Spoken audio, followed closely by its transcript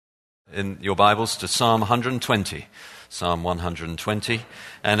in your Bibles to Psalm 120. Psalm 120.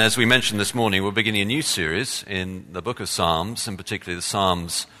 And as we mentioned this morning, we're beginning a new series in the book of Psalms, and particularly the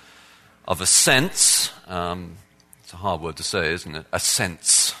Psalms of Ascents. It's a hard word to say, isn't it?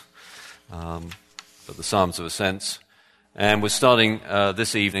 Ascents. But the Psalms of Ascents. And we're starting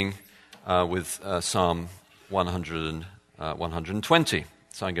this evening with Psalm 120.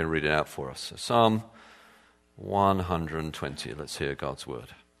 So I'm going to read it out for us. So Psalm 120. Let's hear God's word.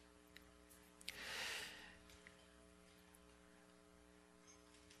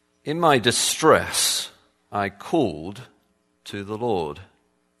 In my distress, I called to the Lord,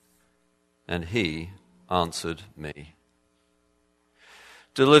 and he answered me.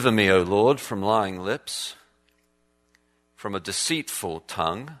 Deliver me, O Lord, from lying lips, from a deceitful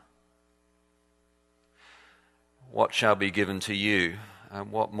tongue. What shall be given to you,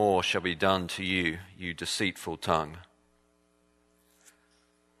 and what more shall be done to you, you deceitful tongue?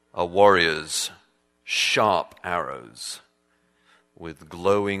 A warrior's sharp arrows with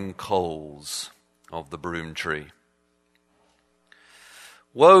glowing coals of the broom tree.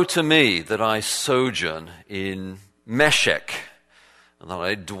 Woe to me that I sojourn in Meshech, and that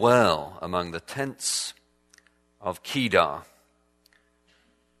I dwell among the tents of Kedar.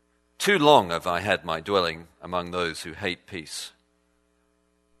 Too long have I had my dwelling among those who hate peace.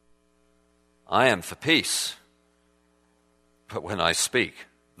 I am for peace, but when I speak,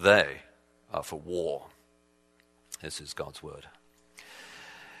 they are for war. This is God's word.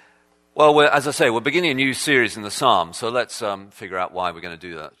 Well, as I say, we're beginning a new series in the Psalms, so let's figure out why we're going to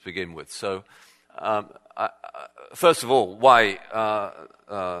do that to begin with. So, first of all, why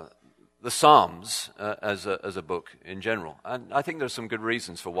the Psalms as a book in general? And I think there's some good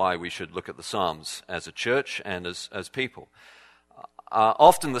reasons for why we should look at the Psalms as a church and as people.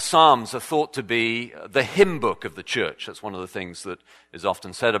 Often the Psalms are thought to be the hymn book of the church. That's one of the things that is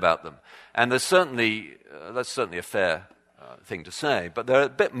often said about them. And that's certainly a fair thing to say, but they're a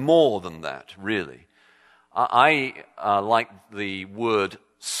bit more than that, really. I like the word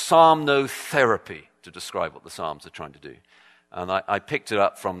psalmotherapy to describe what the Psalms are trying to do. And I picked it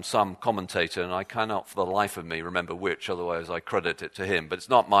up from some commentator, and I cannot for the life of me remember which, otherwise I credit it to him. But it's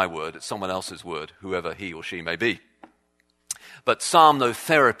not my word, it's someone else's word, whoever he or she may be. But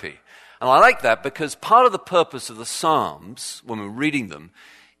psalmotherapy. And I like that because part of the purpose of the Psalms, when we're reading them,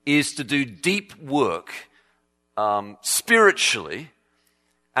 is to do deep work spiritually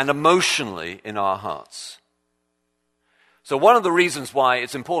and emotionally in our hearts. So one of the reasons why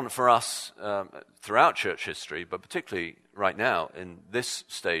it's important for us throughout church history, but particularly right now in this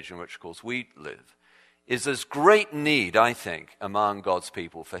stage in which, of course, we live, is there's great need, I think, among God's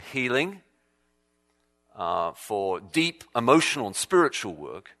people for healing, for deep emotional and spiritual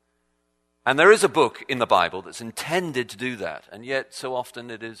work. And there is a book in the Bible that's intended to do that, and yet so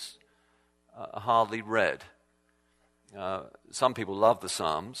often it is hardly read. Some people love the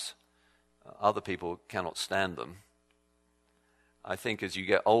Psalms, other people cannot stand them. I think as you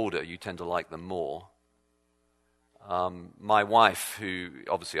get older, you tend to like them more. My wife, who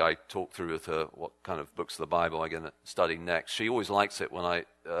obviously I talk through with her what kind of books of the Bible I'm going to study next, she always likes it when I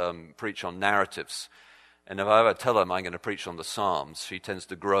preach on narratives. And if I ever tell her I'm going to preach on the Psalms, she tends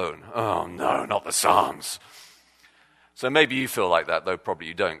to groan. Oh no, not the Psalms. So maybe you feel like that, though probably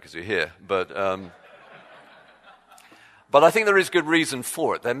you don't because you're here. But I think there is good reason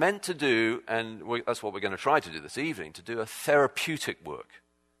for it. They're meant to do, and that's what we're going to try to do this evening, to do a therapeutic work.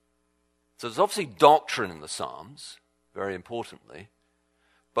 So there's obviously doctrine in the Psalms, very importantly,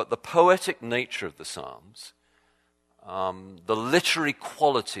 but the poetic nature of the Psalms, the literary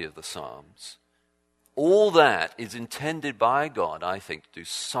quality of the Psalms, all that is intended by God, I think, to do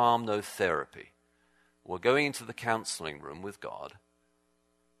psalmotherapy. We're going into the counseling room with God,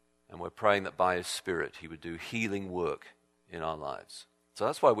 and we're praying that by His Spirit He would do healing work in our lives. So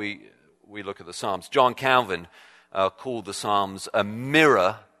that's why we look at the Psalms. John Calvin called the Psalms a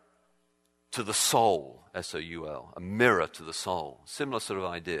mirror to the soul, S-O-U-L, a mirror to the soul. Similar sort of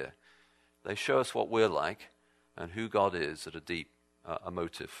idea. They show us what we're like and who God is at a deep,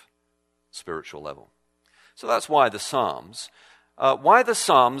 emotive, spiritual level. So that's why the Psalms. Why the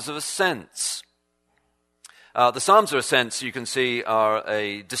Psalms of Ascents? The Psalms of Ascents, you can see, are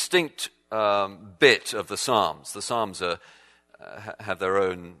a distinct bit of the Psalms. The Psalms have their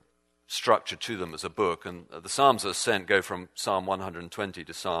own structure to them as a book, and the Psalms of Ascent go from Psalm 120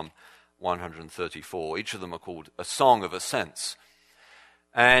 to Psalm 134. Each of them are called a Song of Ascents.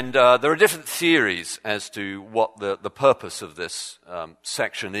 And there are different theories as to what the purpose of this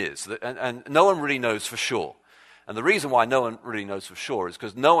section is, and no one really knows for sure. And the reason why no one really knows for sure is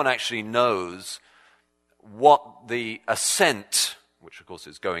because no one actually knows what the ascent, which of course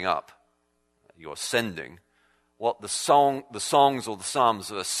is going up, you're ascending, what the songs or the psalms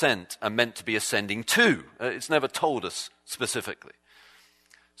of ascent are meant to be ascending to. It's never told us specifically.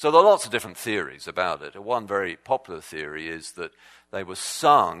 So there are lots of different theories about it. One very popular theory is that they were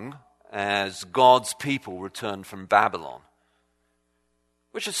sung as God's people returned from Babylon,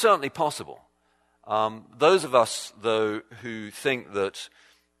 which is certainly possible. Those of us, though, who think that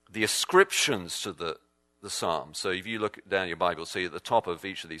the ascriptions to the psalms, so if you look down your Bible, see at the top of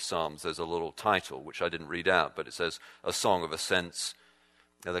each of these psalms there's a little title, which I didn't read out, but it says A Song of Ascents.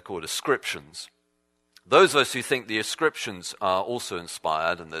 They're called ascriptions. Those of us who think the ascriptions are also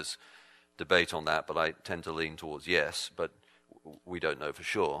inspired, and there's debate on that, but I tend to lean towards yes, but we don't know for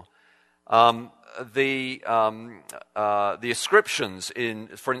sure. The ascriptions,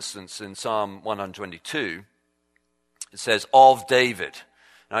 for instance, in Psalm 122, it says, of David.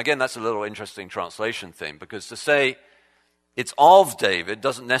 Now again, that's a little interesting translation thing, because to say it's of David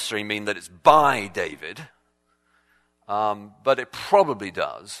doesn't necessarily mean that it's by David, but it probably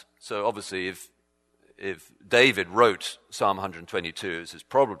does. So obviously if David wrote Psalm 122, as is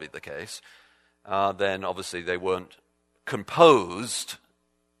probably the case, then obviously they weren't composed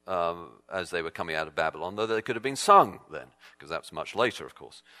as they were coming out of Babylon, though they could have been sung then, because that's much later, of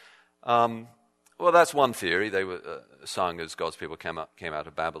course. Well, that's one theory. They were sung as God's people came out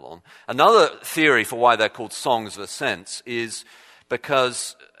of Babylon. Another theory for why they're called songs of ascents is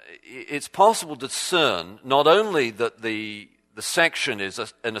because it's possible to discern not only that the section is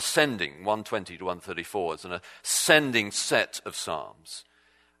an ascending, 120 to 134, is an ascending set of psalms,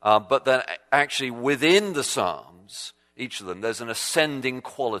 but that actually within the psalms, each of them, there's an ascending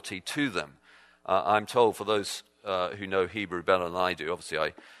quality to them. I'm told, for those who know Hebrew better than I do, obviously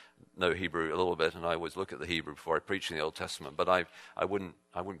I know Hebrew a little bit, and I always look at the Hebrew before I preach in the Old Testament, but I wouldn't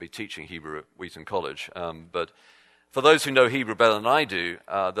be teaching Hebrew at Wheaton College. But for those who know Hebrew better than I do,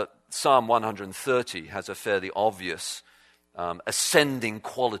 that Psalm 130 has a fairly obvious ascending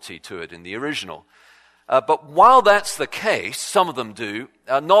quality to it in the original. But while that's the case, some of them do,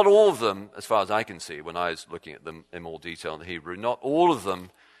 not all of them, as far as I can see, when I was looking at them in more detail in the Hebrew, not all of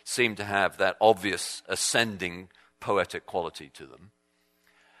them seem to have that obvious ascending poetic quality to them.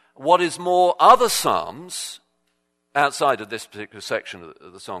 What is more, other psalms, outside of this particular section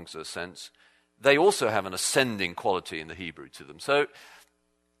of the Songs of Ascents, they also have an ascending quality in the Hebrew to them. So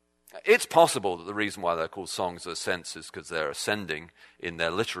it's possible that the reason why they're called Songs of Ascents is because they're ascending in their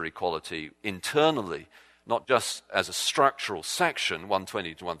literary quality internally, not just as a structural section,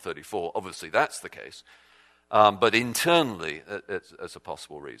 120 to 134. Obviously, that's the case. But internally, it's a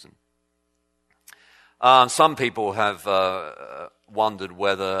possible reason. Some people have wondered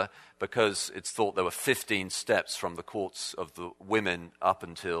whether, because it's thought there were 15 steps from the courts of the women up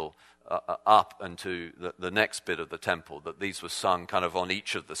until the next bit of the temple, that these were sung kind of on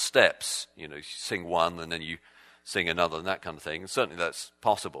each of the steps. You know, you sing one and then you sing another and that kind of thing. And certainly that's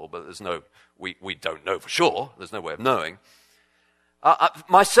possible, but we don't know for sure. There's no way of knowing.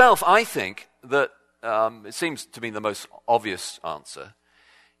 Myself, I think that it seems to me the most obvious answer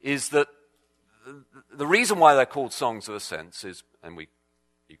is that the reason why they're called Songs of Ascents is, and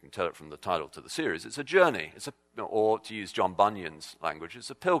you can tell it from the title to the series, it's a journey. Or to use John Bunyan's language, it's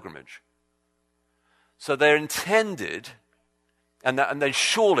a pilgrimage. So they're intended, and then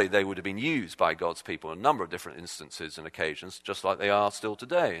surely they would have been used by God's people in a number of different instances and occasions, just like they are still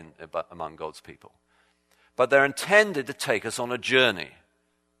today among God's people. But they're intended to take us on a journey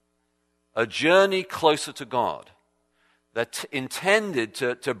closer to God. They're intended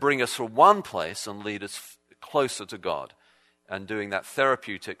to bring us from one place and lead us closer to God, and doing that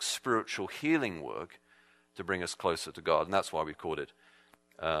therapeutic spiritual healing work to bring us closer to God. And that's why we called it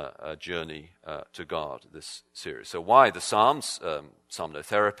a journey to God, this series. So why the Psalms?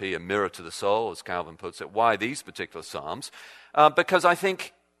 Somnotherapy, a mirror to the soul, as Calvin puts it. Why these particular Psalms? Because I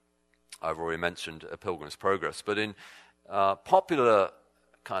think, I've already mentioned A Pilgrim's Progress, but in popular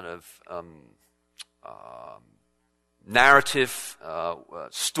kind of narrative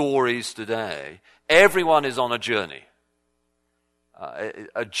stories today, everyone is on a journey.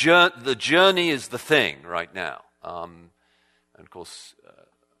 The journey is the thing right now. And of course,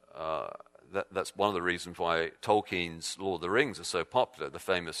 that's one of the reasons why Tolkien's Lord of the Rings are so popular. The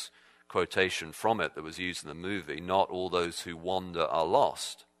famous quotation from it that was used in the movie, "Not all those who wander are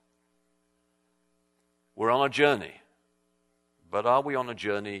lost." We're on a journey. But are we on a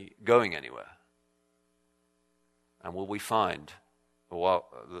journey going anywhere? And will we find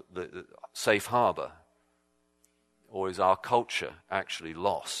the safe harbor? Or is our culture actually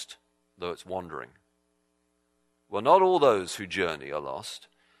lost, though it's wandering? Well, not all those who journey are lost,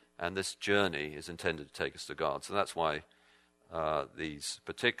 and this journey is intended to take us to God. So that's why these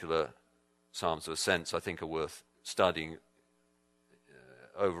particular Psalms of Ascents, I think, are worth studying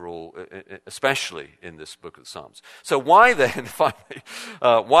overall, especially in this book of the Psalms. So why then, finally,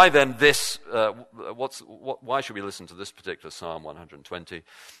 why then this? Why should we listen to this particular Psalm 120?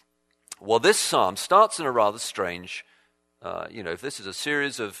 Well, this psalm starts in a rather strange. If this is a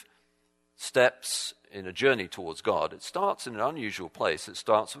series of steps in a journey towards God, it starts in an unusual place. It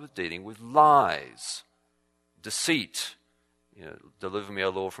starts with dealing with lies, deceit. Deliver me, O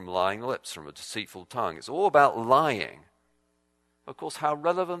Lord, from lying lips, from a deceitful tongue. It's all about lying. Of course, how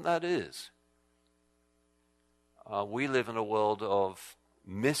relevant that is. We live in a world of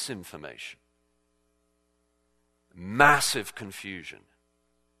misinformation, massive confusion,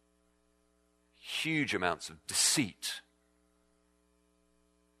 huge amounts of deceit.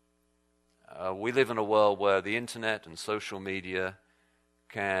 We live in a world where the internet and social media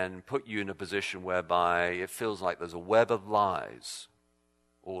can put you in a position whereby it feels like there's a web of lies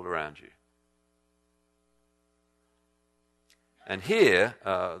all around you. And here,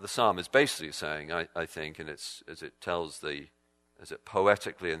 the psalm is basically saying, I think, and as it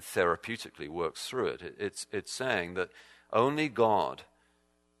poetically and therapeutically works through it, it's saying that only God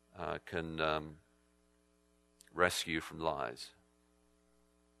can rescue you from lies.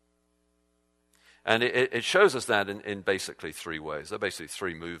 And it shows us that in basically three ways. There are basically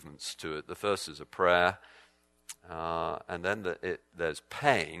three movements to it. The first is a prayer, and then there's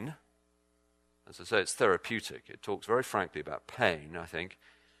pain. As I say, it's therapeutic. It talks very frankly about pain, I think,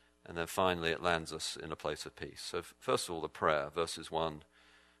 and then finally it lands us in a place of peace. So first of all, the prayer, verses 1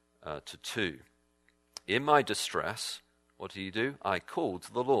 to 2. In my distress, what did he do? I called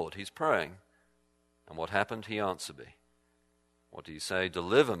to the Lord. He's praying. And what happened? He answered me. What did he say?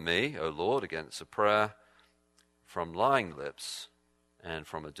 Deliver me, O Lord, against a prayer from lying lips and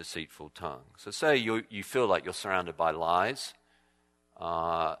from a deceitful tongue. So say you feel like you're surrounded by lies.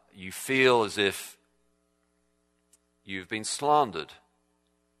 You feel as if you've been slandered.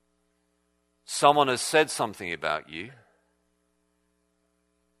 Someone has said something about you,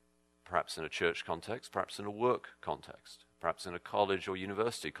 perhaps in a church context, perhaps in a work context, perhaps in a college or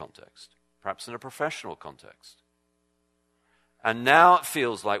university context, perhaps in a professional context. And now it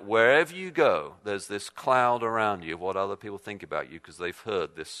feels like wherever you go, there's this cloud around you of what other people think about you because they've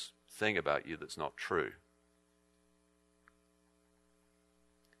heard this thing about you that's not true.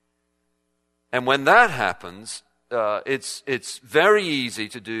 And when that happens, it's very easy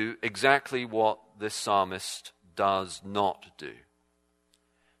to do exactly what this psalmist does not do.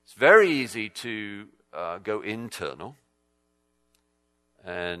 It's very easy to go internal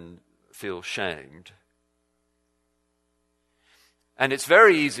and feel shamed. And it's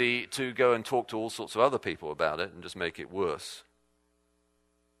very easy to go and talk to all sorts of other people about it and just make it worse.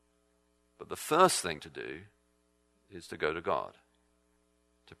 But the first thing to do is to go to God,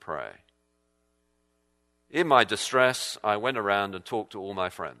 to pray. In my distress, I went around and talked to all my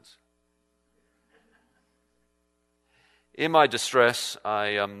friends. In my distress,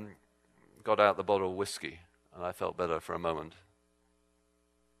 I got out the bottle of whiskey, and I felt better for a moment.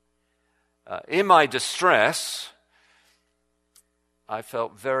 In my distress, I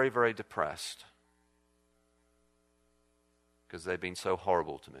felt very, very depressed because they'd been so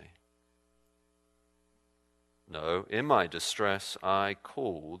horrible to me. No, in my distress, I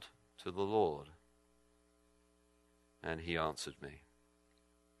called to the Lord, and he answered me.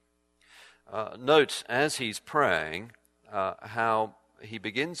 Note, as he's praying, how he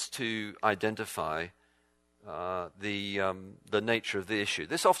begins to identify the nature of the issue.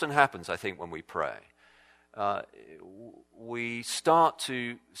 This often happens, I think, when we pray. We start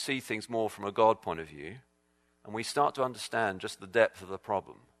to see things more from a God point of view, and we start to understand just the depth of the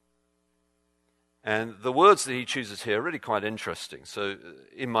problem. And the words that he chooses here are really quite interesting. So,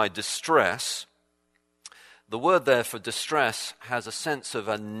 in my distress, the word there for distress has a sense of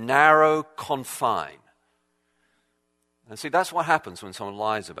a narrow confine. And see, that's what happens when someone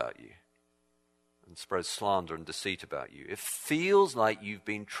lies about you and spreads slander and deceit about you. It feels like you've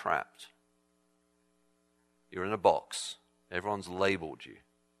been trapped. You're in a box. Everyone's labeled you.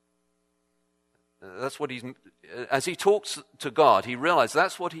 That's what as he talks to God, he realizes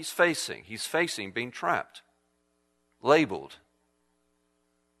that's what he's facing. He's facing being trapped, labeled,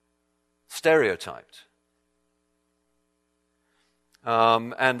 stereotyped.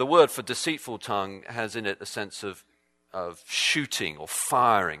 And the word for deceitful tongue has in it a sense of shooting or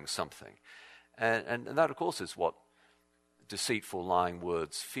firing something. And that, of course, is what deceitful, lying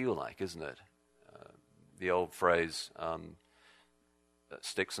words feel like, isn't it? The old phrase,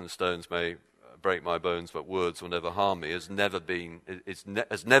 sticks and stones may break my bones, but words will never harm me, has never been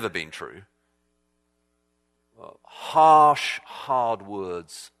true. Harsh, hard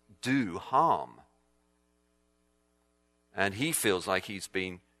words do harm. And he feels like he's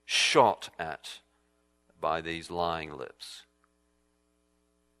been shot at by these lying lips.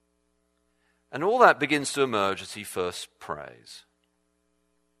 And all that begins to emerge as he first prays.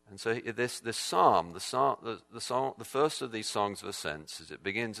 And so this psalm, the first of these songs of ascents, as it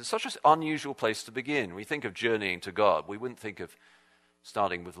begins, it's such an unusual place to begin. We think of journeying to God. We wouldn't think of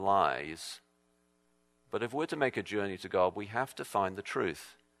starting with lies. But if we're to make a journey to God, we have to find the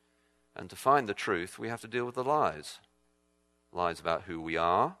truth. And to find the truth, we have to deal with the lies. Lies about who we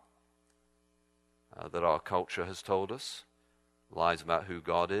are, that our culture has told us. Lies about who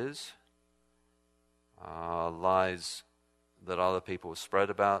God is. Lies that other people have spread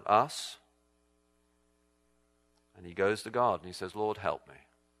about us. And he goes to God and he says, Lord, help me.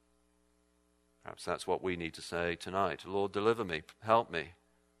 Perhaps that's what we need to say tonight. Lord, deliver me, help me.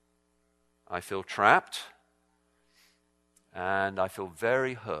 I feel trapped and I feel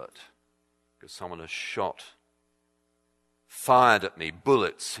very hurt because someone has fired at me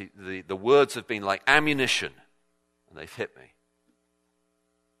bullets. The words have been like ammunition and they've hit me.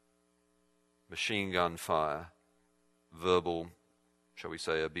 Machine gun fire, verbal, shall we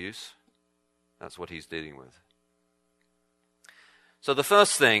say, abuse. That's what he's dealing with. So the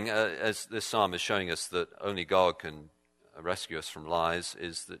first thing, as this psalm is showing us that only God can rescue us from lies,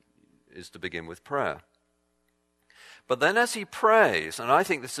 is to begin with prayer. But then as he prays, and I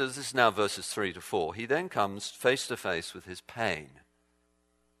think this is now verses 3 to 4, he then comes face to face with his pain.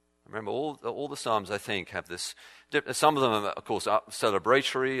 Remember, all the psalms, I think, have this. Some of them are, of course,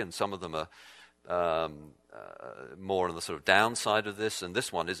 celebratory, and some of them are more on the sort of downside of this. And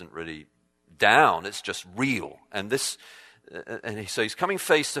this one isn't really down; it's just real. And so he's coming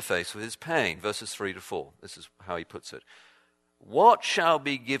face to face with his pain. Verses 3 to 4. This is how he puts it. What shall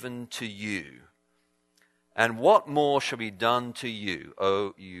be given to you? And what more shall be done to you,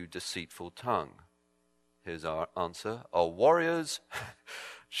 O you deceitful tongue? Here's our answer. A warrior's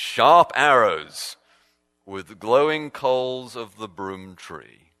sharp arrows with glowing coals of the broom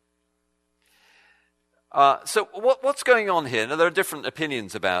tree. So what's going on here? Now, there are different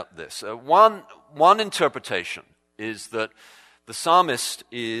opinions about this. One interpretation is that the psalmist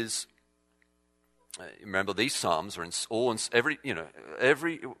is... Remember, these psalms are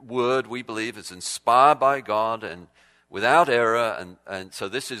every word we believe is inspired by God and without error, and so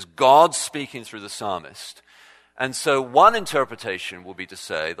this is God speaking through the psalmist. And so one interpretation will be to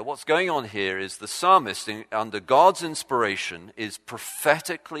say that what's going on here is the psalmist, under God's inspiration, is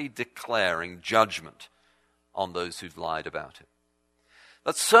prophetically declaring judgment on those who've lied about him.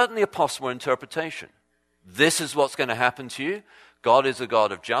 That's certainly a possible interpretation. This is what's going to happen to you. God is a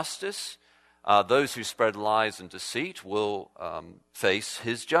God of justice. Those who spread lies and deceit will face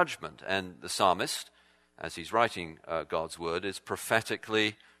his judgment. And the psalmist, as he's writing God's word, is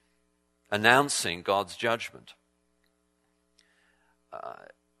prophetically announcing God's judgment.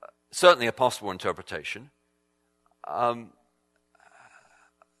 Certainly a possible interpretation. I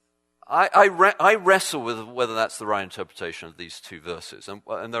wrestle with whether that's the right interpretation of these two verses.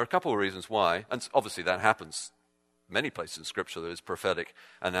 And there are a couple of reasons why. And obviously that happens many places in Scripture. There is prophetic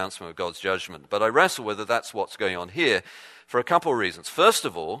announcement of God's judgment. But I wrestle whether that's what's going on here for a couple of reasons. First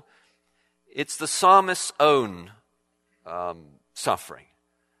of all, it's the psalmist's own suffering.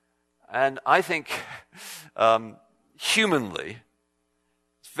 And I think humanly,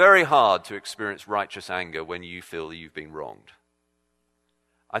 it's very hard to experience righteous anger when you feel you've been wronged.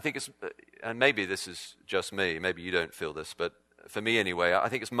 I think and maybe this is just me, maybe you don't feel this, but for me anyway, I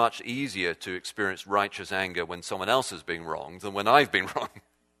think it's much easier to experience righteous anger when someone else has been wronged than when I've been wronged.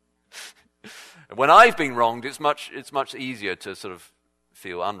 When I've been wronged, it's much easier to sort of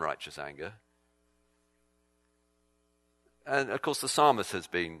feel unrighteous anger. And of course the psalmist has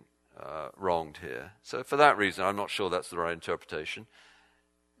been wronged here. So for that reason, I'm not sure that's the right interpretation.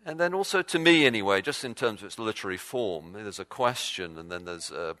 And then also to me anyway, just in terms of its literary form, there's a question and then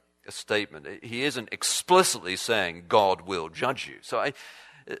there's a statement. He isn't explicitly saying God will judge you. So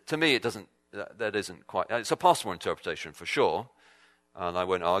to me, that isn't quite, it's a possible interpretation for sure. And I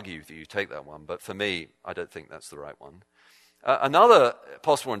won't argue that you take that one, but for me, I don't think that's the right one. Another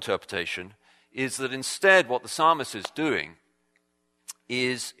possible interpretation is that instead what the psalmist is doing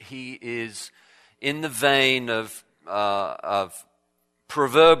is he is in the vein of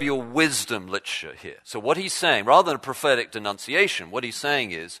proverbial wisdom literature here. So what he's saying, rather than a prophetic denunciation, what he's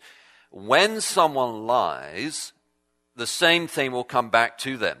saying is, when someone lies, the same thing will come back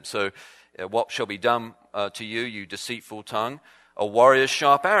to them. So what shall be done to you, you deceitful tongue? A warrior's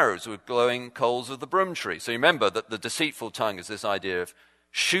sharp arrows with glowing coals of the broom tree. So remember that the deceitful tongue is this idea of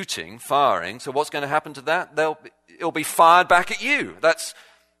shooting, firing. So what's going to happen to that? It'll be fired back at you.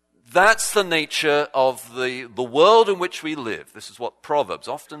 That's the nature of the world in which we live. This is what Proverbs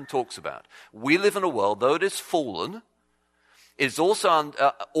often talks about. We live in a world, though it is fallen, is also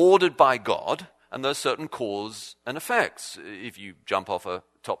ordered by God, and there's certain cause and effects. If you jump off a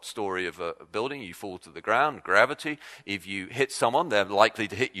top story of a building, you fall to the ground, gravity. If you hit someone, they're likely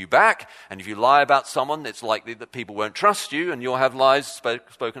to hit you back. And if you lie about someone, it's likely that people won't trust you, and you'll have lies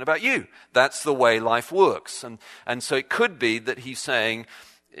spoken about you. That's the way life works. And so it could be that he's saying,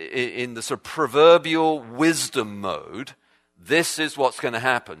 in the sort of proverbial wisdom mode, this is what's going to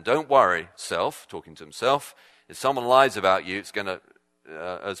happen. Don't worry, self, talking to himself. If someone lies about you, it's going to,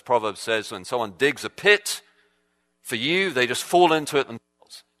 as Proverbs says, when someone digs a pit for you, they just fall into it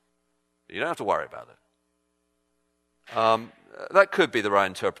themselves. You don't have to worry about it. That could be the right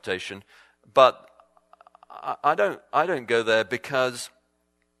interpretation, but I don't go there because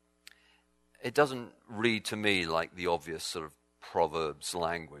it doesn't read to me like the obvious sort of Proverbs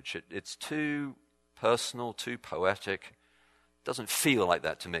language. It's too personal, too poetic. It doesn't feel like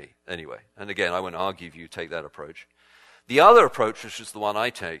that to me, anyway. And again, I won't argue if you take that approach. The other approach, which is the one I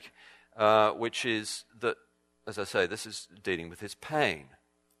take, which is that, as I say, this is dealing with his pain.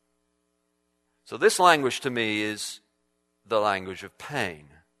 So this language to me is the language of pain.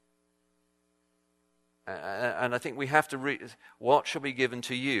 And I think we have to read, what shall be given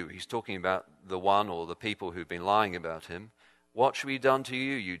to you? He's talking about the one or the people who've been lying about him. What shall be done to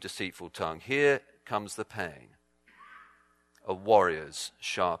you, you deceitful tongue? Here comes the pain of warriors'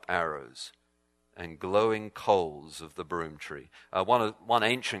 sharp arrows and glowing coals of the broom tree. One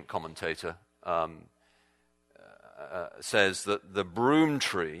ancient commentator says that the broom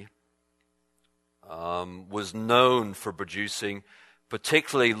tree was known for producing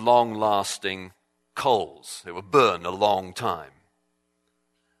particularly long-lasting coals. It would burn a long time.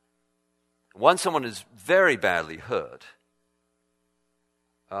 Once someone is very badly hurt,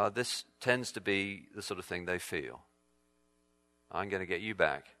 this tends to be the sort of thing they feel. I'm going to get you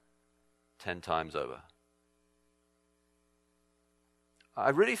back 10 times over. I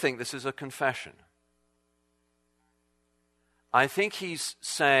really think this is a confession. I think he's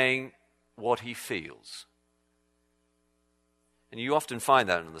saying what he feels. And you often find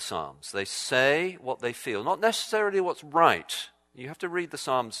that in the Psalms. They say what they feel, not necessarily what's right. You have to read the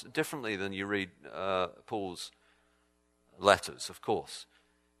Psalms differently than you read Paul's letters, of course.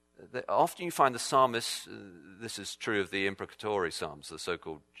 Often you find the psalmists, this is true of the imprecatory psalms, the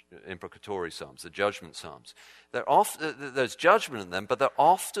so-called imprecatory psalms, the judgment psalms. There's judgment in them, but they're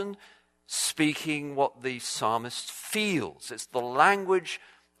often speaking what the psalmist feels. It's the language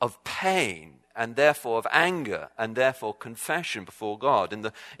of pain and therefore of anger and therefore confession before God.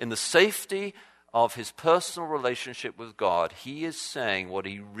 In the safety of his personal relationship with God, he is saying what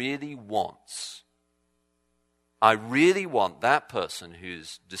he really wants. I really want that person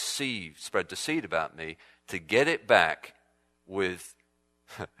who's spread deceit about me, to get it back with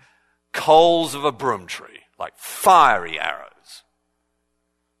coals of a broom tree, like fiery arrows.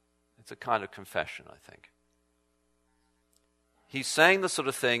 It's a kind of confession, I think. He's saying the sort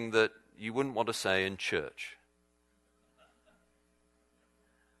of thing that you wouldn't want to say in church.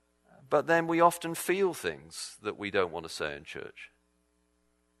 But then we often feel things that we don't want to say in church.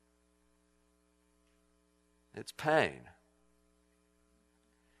 It's pain.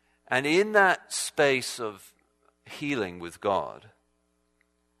 And in that space of healing with God,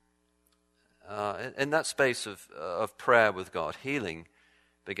 in that space of prayer with God, healing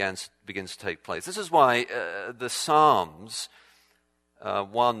begins to take place. This is why the Psalms,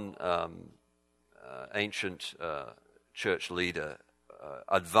 one ancient church leader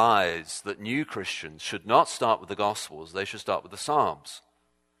advised that new Christians should not start with the Gospels, they should start with the Psalms,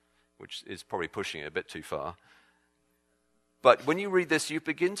 which is probably pushing it a bit too far. But when you read this, you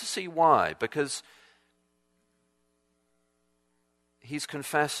begin to see why. Because he's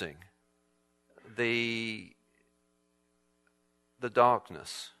confessing the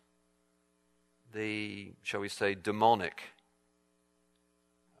darkness, the, shall we say, demonic,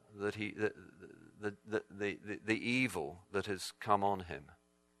 that the evil that has come on him.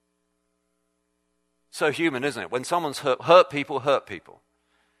 So human, isn't it? When someone's hurt people.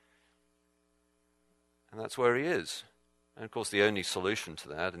 And that's where he is. And of course the only solution to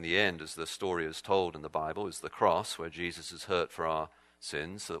that in the end, as the story is told in the Bible, is the cross, where Jesus is hurt for our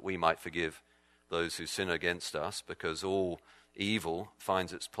sins so that we might forgive those who sin against us, because all evil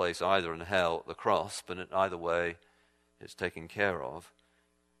finds its place either in hell or the cross, but in either way it's taken care of.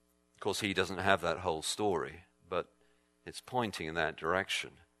 Of course he doesn't have that whole story, but it's pointing in that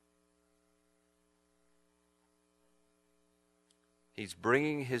direction. He's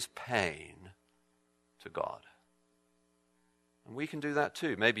bringing his pain to God. And we can do that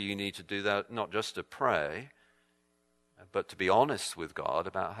too. Maybe you need to do that not just to pray, but to be honest with God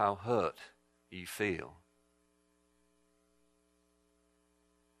about how hurt you feel.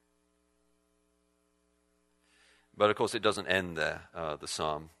 But of course it doesn't end there, the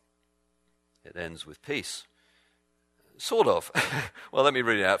psalm. It ends with peace. Sort of. Well, let me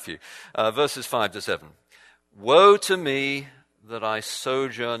read it out for you. Verses 5 to 7. Woe to me that I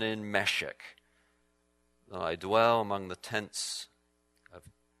sojourn in Meshech, that I dwell among the tents of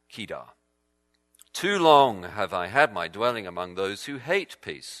Kedar. Too long have I had my dwelling among those who hate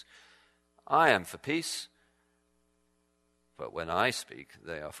peace. I am for peace, but when I speak,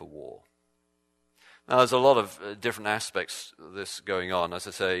 they are for war. Now, there's a lot of different aspects of this going on. As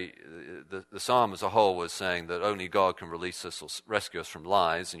I say, the psalm as a whole was saying that only God can release us or rescue us from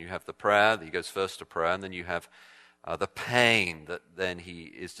lies, and you have the prayer, he goes first to prayer, and then you have the pain that then he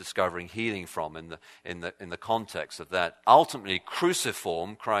is discovering healing from in the context of that ultimately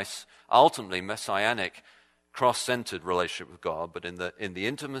cruciform, Christ's ultimately messianic, cross-centered relationship with God, but in the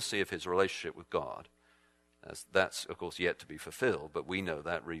intimacy of his relationship with God. That's of course yet to be fulfilled, but we know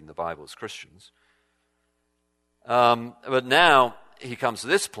that reading the Bible as Christians. But now he comes to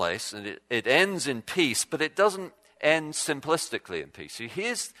this place, and it ends in peace, but it doesn't end simplistically in peace. See,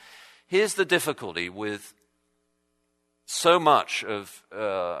 here's the difficulty with so much of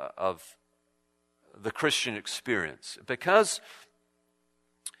the Christian experience. Because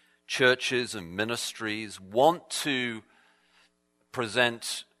churches and ministries want to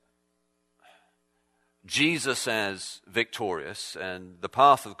present Jesus as victorious and the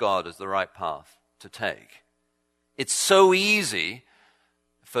path of God as the right path to take, it's so easy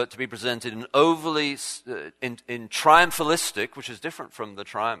for it to be presented in overly, in triumphalistic, which is different from the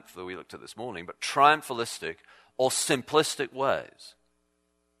triumph that we looked at this morning, but triumphalistic or simplistic ways.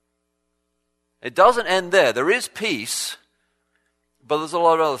 It doesn't end there. There is peace, but there's a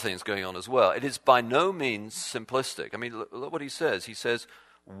lot of other things going on as well. It is by no means simplistic. I mean, look what he says. He says,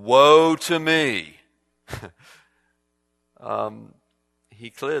 woe to me.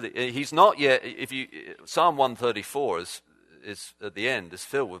 He's not yet, Psalm 134 is at the end, is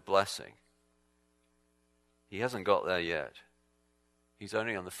filled with blessing. He hasn't got there yet. He's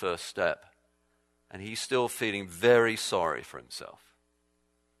only on the first step. And he's still feeling very sorry for himself.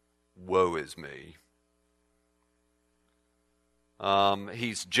 Woe is me.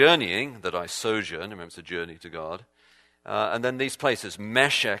 He's journeying, that I sojourn, remember it's a journey to God. And then these places,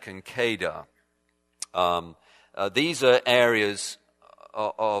 Meshech and Kedar. These are areas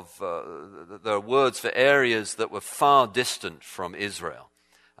there are words for areas that were far distant from Israel.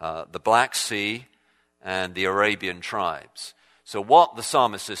 The Black Sea and the Arabian tribes. So what the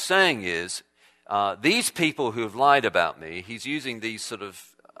psalmist is saying is, these people who have lied about me, he's using these sort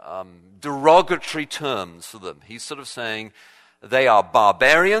of derogatory terms for them. He's sort of saying they are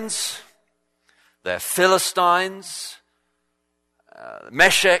barbarians, they're Philistines,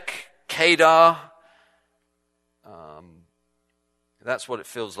 Meshech, Kedar. That's what it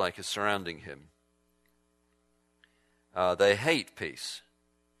feels like is surrounding him. They hate peace.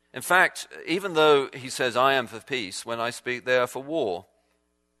 In fact, even though he says, I am for peace, when I speak, they are for war.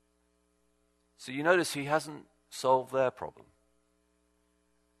 So you notice he hasn't solved their problem.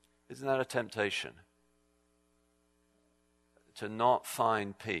 Isn't that a temptation? To not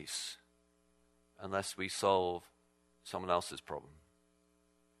find peace unless we solve someone else's problem.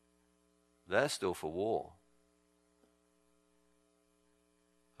 They're still for war.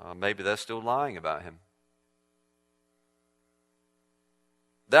 Maybe they're still lying about him.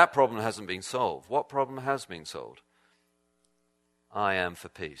 That problem hasn't been solved. What problem has been solved? I am for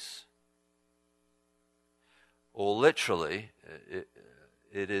peace. Or literally,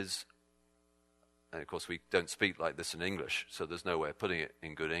 it is, and of course we don't speak like this in English, so there's no way of putting it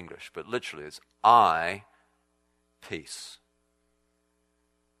in good English, but literally it's I, peace.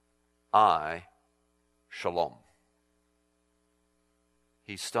 I, shalom.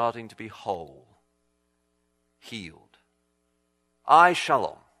 He's starting to be whole, healed. I,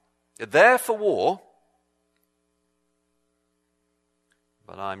 shalom. They're for war,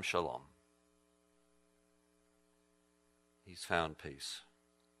 but I'm shalom. He's found peace.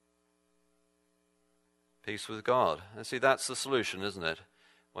 Peace with God. And see, that's the solution, isn't it?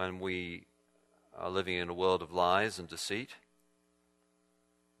 When we are living in a world of lies and deceit,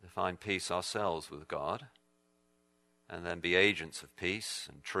 to find peace ourselves with God, and then be agents of peace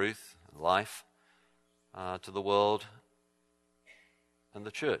and truth and life to the world and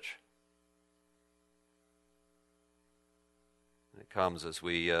the church. It comes as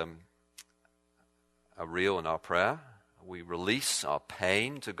we are real in our prayer. We release our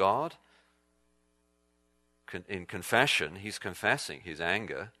pain to God, in confession, he's confessing his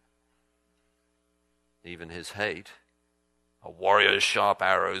anger, even his hate. A warrior's sharp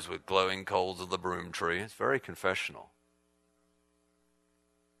arrows with glowing coals of the broom tree. It's very confessional.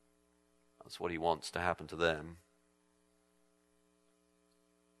 That's what he wants to happen to them.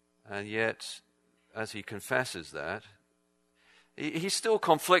 And yet, as he confesses that, he's still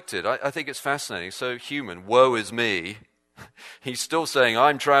conflicted. I think it's fascinating, so human. Woe is me. He's still saying,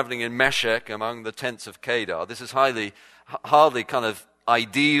 I'm traveling in Meshech among the tents of Kedar. This is hardly kind of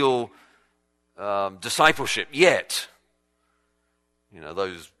ideal discipleship yet.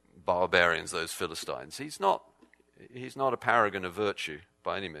 Those barbarians, those Philistines. He's not a paragon of virtue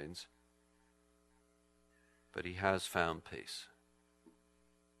by any means. But he has found peace.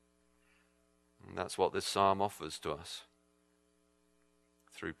 And that's what this psalm offers to us.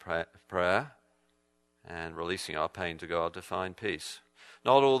 Through prayer and releasing our pain to God to find peace.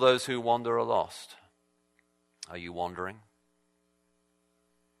 Not all those who wander are lost. Are you wandering?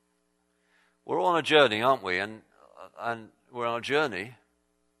 We're on a journey, aren't we? And we're on a journey,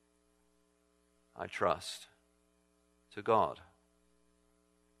 I trust, to God.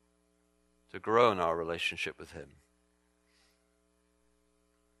 To grow in our relationship with him.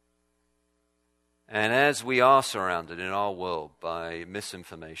 And as we are surrounded in our world by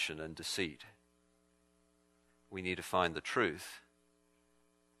misinformation and deceit, we need to find the truth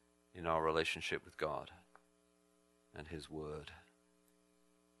in our relationship with God and his word.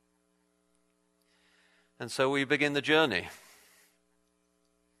 And so we begin the journey.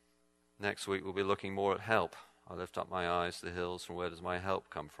 Next week we'll be looking more at help. I lift up my eyes to the hills, from where does my help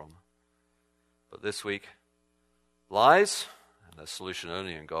come from? But this week, lies, and there's solution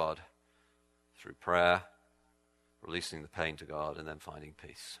only in God, through prayer, releasing the pain to God, and then finding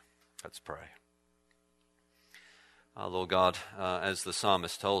peace. Let's pray. Our Lord God, as the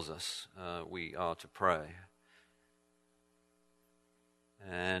psalmist tells us, we are to pray.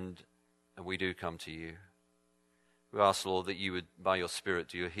 And we do come to you. We ask, Lord, that you would, by your Spirit,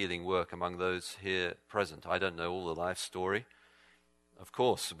 do your healing work among those here present. I don't know all the life story, of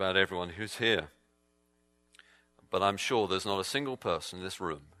course, about everyone who's here. But I'm sure there's not a single person in this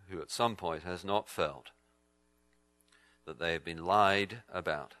room who at some point has not felt that they have been lied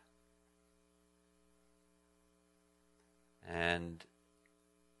about. And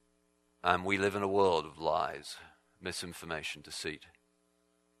we live in a world of lies, misinformation, deceit.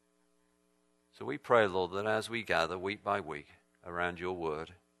 So we pray, Lord, that as we gather week by week around your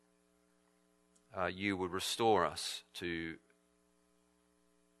word, you would restore us to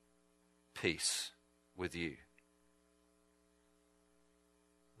peace with you.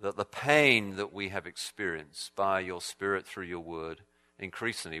 That the pain that we have experienced by your Spirit through your word,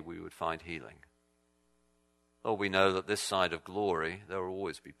 increasingly we would find healing. Lord, we know that this side of glory, there will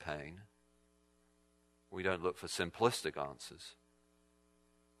always be pain. We don't look for simplistic answers.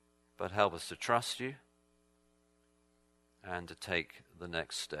 But help us to trust you and to take the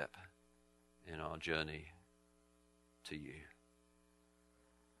next step in our journey to you.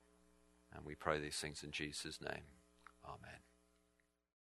 And we pray these things in Jesus' name. Amen.